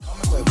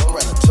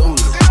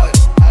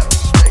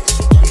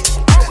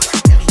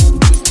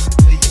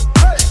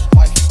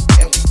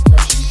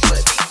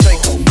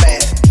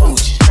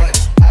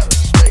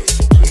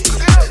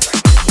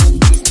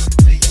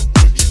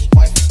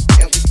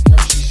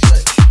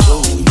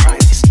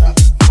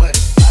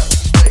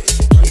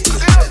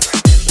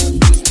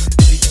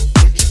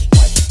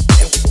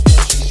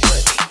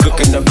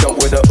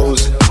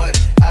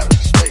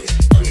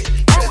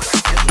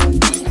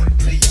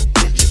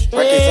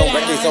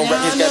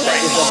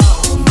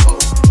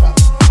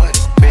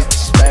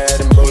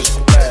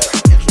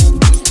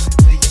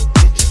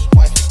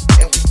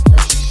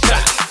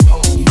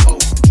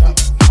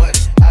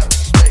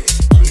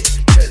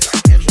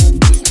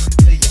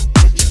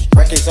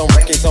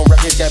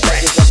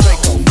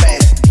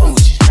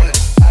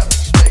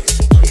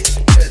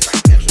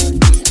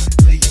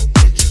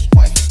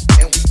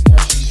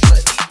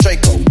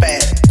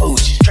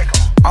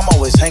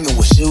Hanging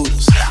with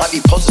shooters, might be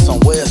posted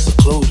somewhere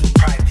secluded.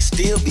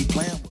 Still be playing.